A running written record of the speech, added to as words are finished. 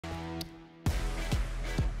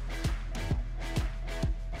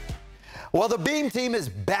Well, the Beam team is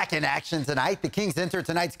back in action tonight. The Kings enter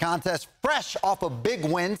tonight's contest fresh off of big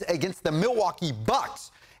wins against the Milwaukee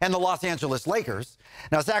Bucks and the Los Angeles Lakers.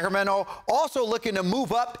 Now, Sacramento also looking to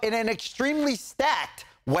move up in an extremely stacked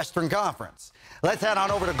Western Conference. Let's head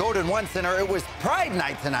on over to Golden One Center. It was Pride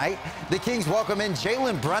Night tonight. The Kings welcome in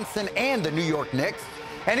Brunson and the New York Knicks.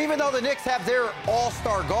 And even though the Knicks have their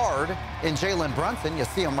all-star guard in Brunson, you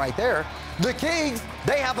see him right there, the Kings,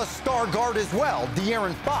 they have a star guard as well,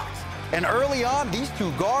 De'Aaron Fox. And early on, these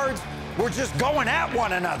two guards were just going at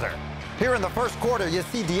one another. Here in the first quarter, you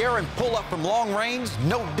see De'Aaron pull up from long range,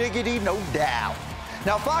 no diggity, no doubt.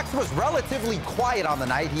 Now, Fox was relatively quiet on the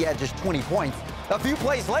night. He had just 20 points. A few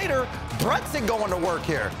plays later, Brunson going to work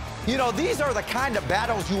here. You know, these are the kind of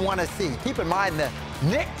battles you want to see. Keep in mind, the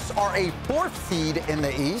Knicks are a 4th seed in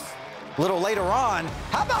the East. A little later on,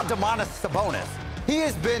 how about Sabonis? He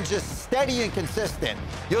has been just steady and consistent.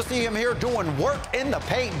 You'll see him here doing work in the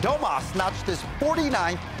paint. Domas notched his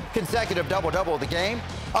 49th consecutive double-double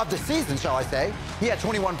of the season, shall I say. He had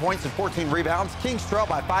 21 points and 14 rebounds. Kings trailed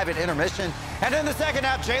by 5 at intermission. And in the second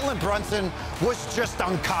half, Brunson was just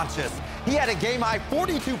unconscious. He had a game-high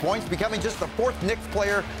 42 points, becoming just the 4th Knicks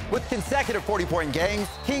player with consecutive 40-point games.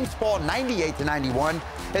 Kings fall 98-91.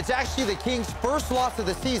 It's actually the Kings' first loss of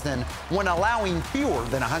the season when allowing fewer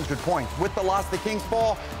than 100 points. With the loss, the Kings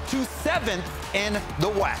fall to 7th in the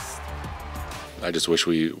West. I just wish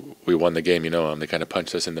we won the game. They kind of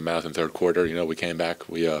punched us in the mouth in third quarter. We came back,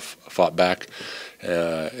 we fought back.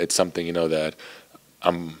 It's something that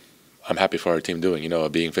I'm happy for our team doing.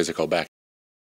 Being physical back.